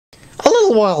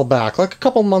little while back, like a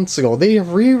couple months ago, they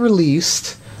have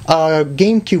re-released a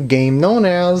GameCube game known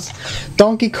as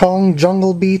Donkey Kong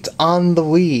Jungle Beat on the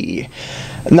Wii.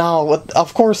 Now,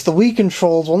 of course, the Wii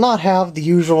controls will not have the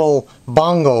usual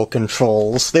Bongo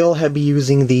controls. They'll be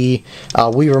using the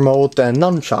Wii Remote and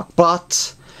Nunchuck,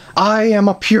 but I am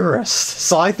a purist,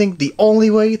 so I think the only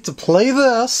way to play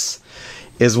this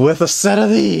is with a set of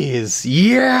these.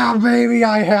 Yeah, baby,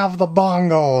 I have the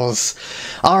Bongos.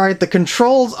 Alright, the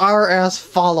controls are as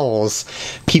follows.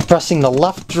 Keep pressing the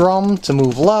left drum to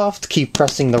move left, keep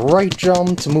pressing the right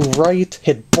drum to move right,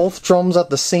 hit both drums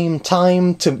at the same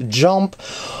time to jump,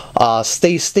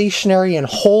 stay stationary and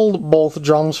hold both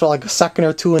drums for like a second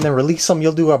or two and then release them.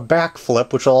 You'll do a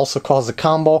backflip, which will also cause a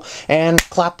combo, and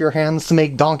clap your hands to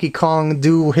make Donkey Kong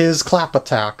do his clap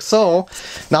attack. So,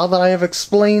 now that I have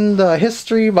explained the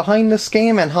history behind this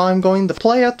game and how I'm going to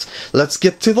play it, let's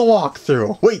get to the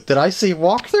walkthrough. Wait, did I say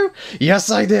walkthrough?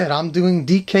 Yes, I did. I'm doing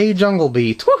DK Jungle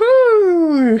Beat.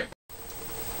 Woohoo!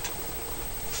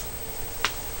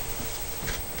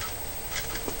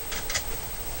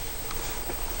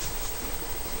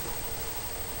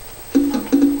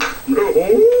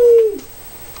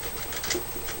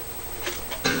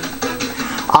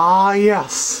 Ah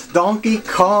yes, Donkey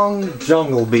Kong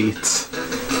Jungle Beat.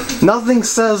 Nothing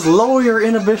says lower your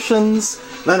inhibitions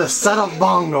than a set of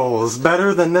bongos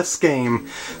better than this game.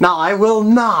 Now I will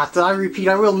not, I repeat,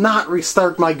 I will not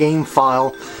restart my game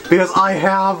file because I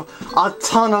have a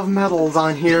ton of medals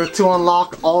on here to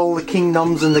unlock all the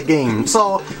kingdoms in the game.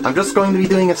 So I'm just going to be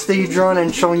doing a stage run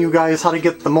and showing you guys how to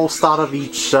get the most out of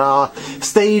each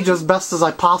stage as best as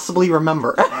I possibly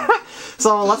remember.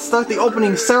 So let's start the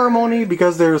opening ceremony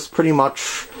because there's pretty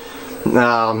much, you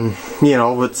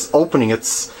know, it's opening,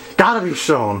 it's gotta be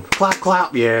shown. Clap,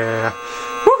 clap, yeah.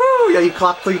 Woohoo! Yeah, you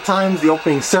clap 3 times, the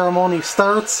opening ceremony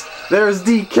starts. There's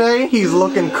DK, he's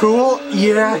looking cool.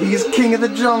 Yeah, he's king of the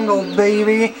jungle,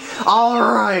 baby.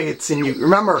 Alright, and you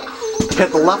remember,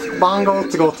 hit the left bongo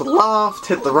to go to the left,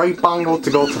 hit the right bongo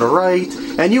to go to the right,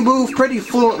 and you move pretty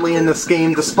fluently in this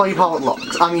game despite how it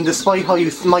looks. I mean, despite how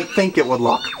you might think it would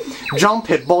look. Jump,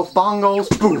 hit both bongos,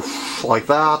 poof, like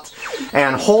that,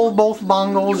 and hold both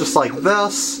bongos just like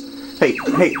this. Hey,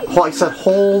 I said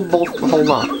hold both, hold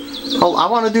on. I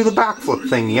want to do the backflip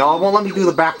thing, you know, it won't let me do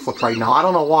the backflip right now, I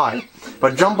don't know why.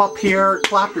 But jump up here,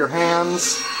 clap your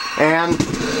hands, and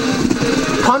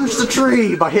punch the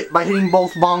tree by hitting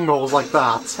both bongos like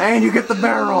that. And you get the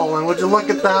barrel, and would you look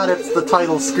at that, it's the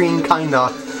title screen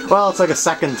kinda. Well, it's like a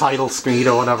second title screen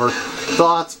or whatever.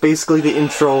 So that's basically the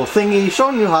intro thingy,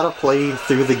 showing you how to play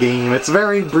through the game. It's a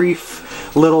very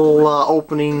brief little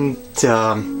opening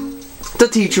to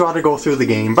teach you how to go through the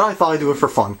game, but I thought I'd do it for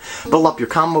fun. Build up your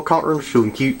combo counter to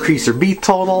increase your beat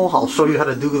total. I'll show you how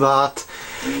to do that.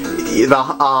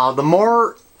 The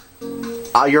more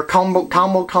your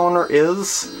combo counter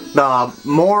is, the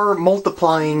more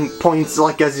multiplying points,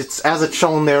 like as it's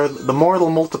shown there, the more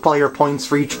it'll multiply your points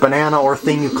for each banana or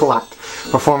thing you collect.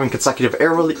 Performing consecutive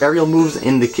aerial moves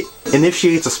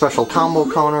initiates a special combo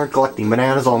counter. Collecting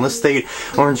bananas on this stage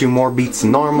earns you more beats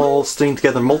than normal. Stringing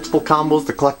together multiple combos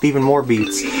to collect even more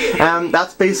beats. And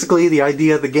that's basically the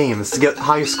idea of the game, is to get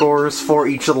high scores for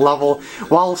each level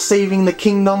while saving the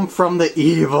kingdom from the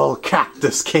evil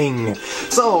Cactus King.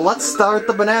 So let's start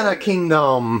the Banana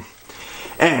Kingdom.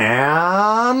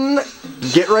 And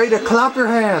get ready to clap your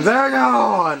hands. There we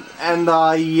go. And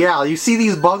yeah, you see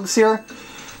these bugs here?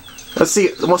 Let's see.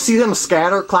 We'll see them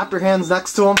scatter. Clap your hands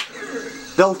next to them.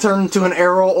 They'll turn into an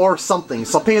arrow or something.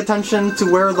 So pay attention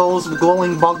to where those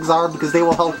glowing bugs are because they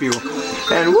will help you.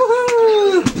 And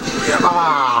woohoo!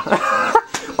 Ah.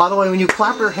 By the way, when you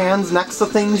clap your hands next to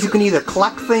things, you can either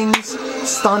collect things,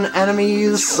 stun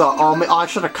enemies, I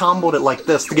should have comboed it like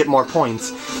this to get more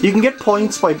points. You can get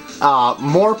points by,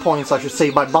 more points I should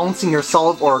say, by bouncing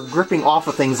yourself or gripping off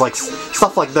of things like,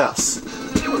 stuff like this.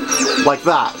 Like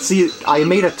that. See, I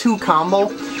made a 2 combo.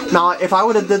 Now, if I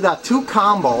would have did that 2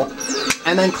 combo,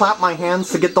 and then clapped my hands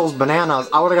to get those bananas,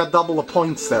 I would have got double the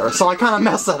points there. So I kind of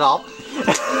messed it up.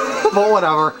 But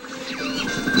whatever.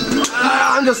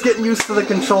 I'm just getting used to the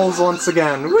controls once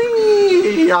again.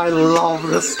 Whee! I love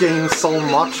this game so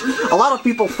much. A lot of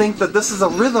people think that this is a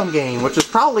rhythm game, which is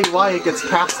probably why it gets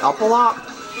passed up a lot.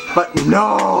 But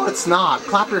no, it's not.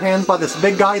 Clap your hands by this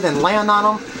big guy, then land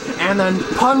on him, and then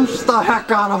punch the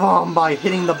heck out of him by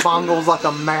hitting the bongos like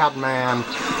a madman.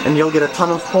 And you'll get a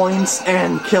ton of points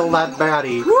and kill that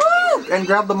baddie. Woo! And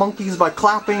grab the monkeys by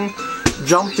clapping.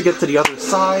 Jump to get to the other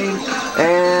side,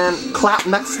 and clap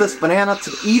next to this banana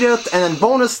to eat it, and then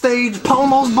bonus stage,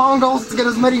 pound those bongos to get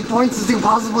as many points as you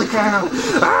possibly can.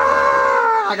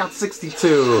 Ah! I got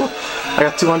 62. I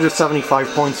got 275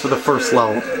 points for the first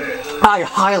level. I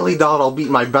highly doubt I'll beat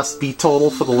my best beat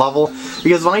total for the level,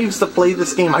 because when I used to play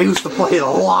this game, I used to play it a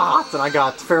lot, and I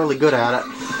got fairly good at it.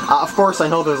 Of course, I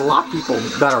know there's a lot of people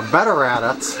that are better at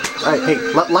it. Hey,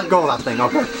 let go of that thing,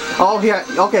 okay. Oh, here,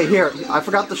 okay, here, I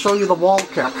forgot to show you the wall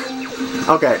kick.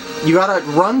 Okay, you gotta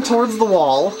run towards the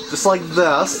wall, just like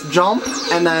this, jump,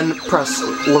 and then press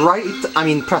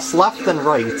left and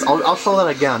right. I'll show that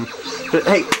again.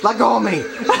 Hey, let go of me!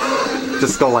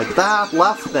 Just go like that,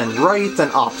 left and right and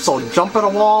up. So jump at a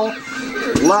wall,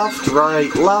 left,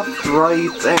 right,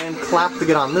 and clap to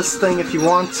get on this thing if you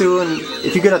want to. And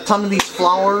if you get a ton of these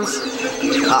flowers...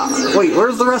 wait,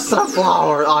 where's the rest of the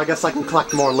flower? Oh, I guess I can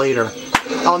collect more later.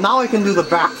 Oh, now I can do the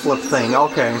backflip thing.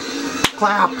 Okay.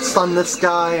 Clap, stun this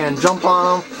guy, and jump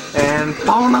on him, and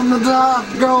pound him to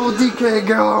death! Go, DK,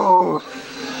 go!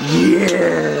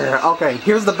 Yeah! Okay,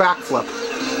 here's the backflip.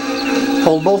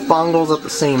 Hold both bongos at the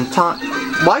same time.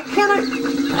 Why can't I...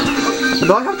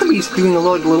 Do I have to be doing a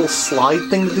little slide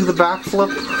thing to do the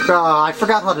backflip? I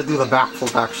forgot how to do the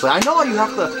backflip, actually. I know you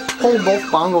have to hold both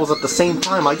bongos at the same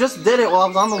time. I just did it while I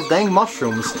was on those dang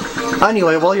mushrooms.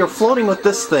 Anyway, while you're floating with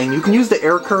this thing, you can use the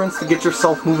air currents to get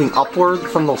yourself moving upward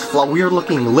from those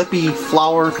weird-looking lippy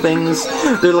flower things.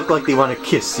 They look like they want to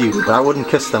kiss you, but I wouldn't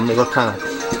kiss them. They look kind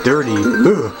of dirty.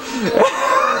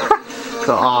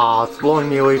 So, it's blowing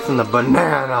me away from the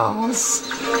bananas.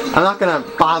 I'm not gonna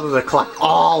bother to collect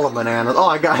all the bananas. Oh,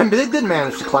 I did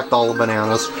manage to collect all the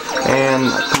bananas. And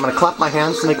I'm gonna clap my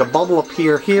hands to make a bubble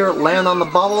appear here, land on the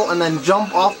bubble, and then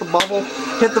jump off the bubble,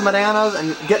 hit the bananas,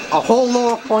 and get a whole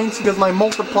load of points because my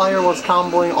multiplier was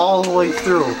comboing all the way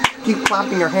through. Keep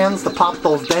clapping your hands to pop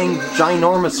those dang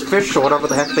ginormous fish or whatever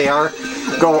the heck they are.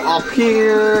 Go up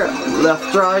here,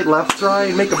 left,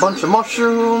 right, make a bunch of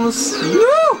mushrooms.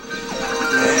 Woo!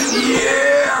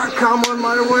 Yeah, come on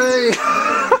my way!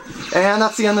 And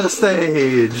that's the end of the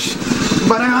stage.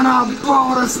 Banana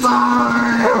bonus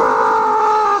time!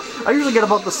 I usually get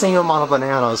about the same amount of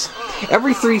bananas.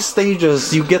 Every 3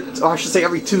 stages you get, or I should say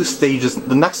every 2 stages,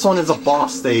 the next one is a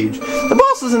boss stage. The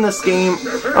bosses in this game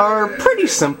are pretty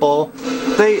simple.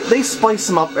 They spice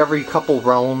them up every couple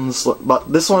rounds,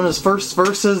 but this one is first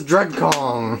versus Dread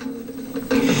Kong.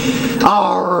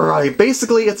 Alright,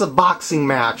 basically it's a boxing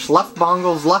match. Left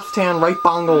bongos, left hand, right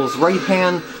bongos, right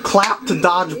hand, clap to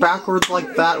dodge backwards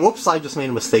like that. Whoops, I just made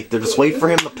a mistake there. Just wait for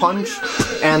him to punch,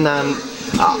 and then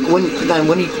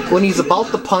when he's about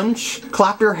to punch,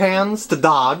 clap your hands to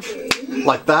dodge,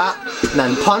 like that, and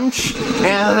then punch,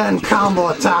 and then combo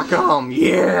attack him.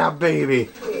 Yeah, baby.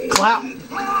 Clap,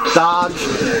 dodge,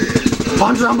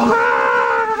 punch him.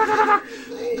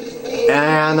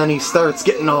 And then he starts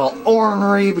getting all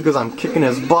ornery because I'm kicking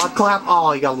his butt. Clap.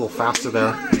 Oh, he got a little faster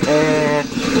there. And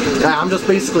yeah, I'm just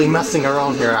basically messing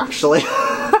around here, actually.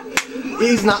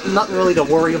 He's nothing really to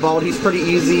worry about. He's pretty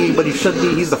easy, but he should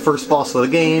be. He's the first boss of the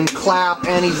game. Clap,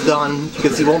 and he's done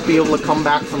because he won't be able to come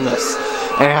back from this.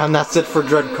 And that's it for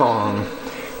Dread Kong.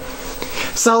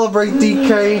 Celebrate,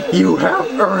 DK. You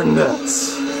have earned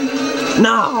it.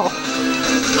 Now,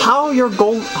 how your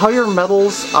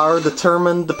medals are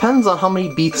determined depends on how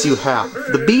many beats you have.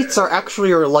 The beats are actually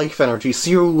your life energy, so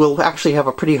you will actually have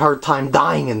a pretty hard time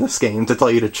dying in this game, to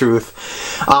tell you the truth.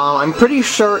 I'm pretty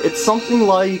sure it's something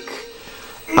like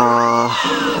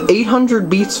 800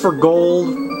 beats for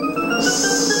gold,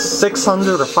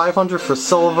 600 or 500 for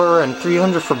silver, and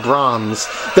 300 for bronze.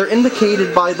 They're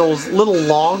indicated by those little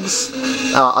logs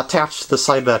attached to the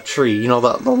side of that tree. You know,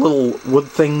 the little wood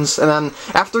things. And then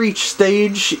after each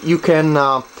stage, you can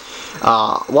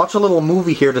watch a little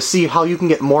movie here to see how you can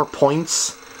get more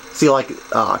points. See, like,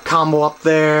 combo up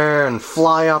there and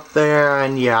fly up there.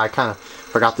 And yeah, I kind of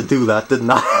forgot to do that, didn't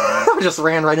I? I just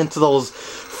ran right into those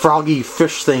froggy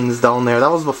fish things down there. That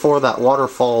was before that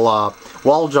waterfall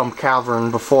wall jump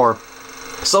cavern before.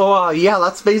 So yeah,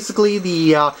 that's basically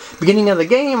the beginning of the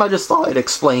game. I just thought I'd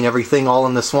explain everything all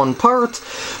in this one part.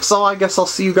 So I guess I'll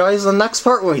see you guys in the next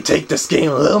part when we take this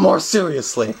game a little more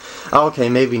seriously. Okay,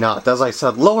 maybe not. As I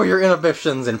said, lower your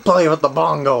inhibitions and play with the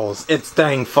bongos. It's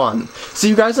dang fun. See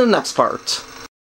you guys in the next part.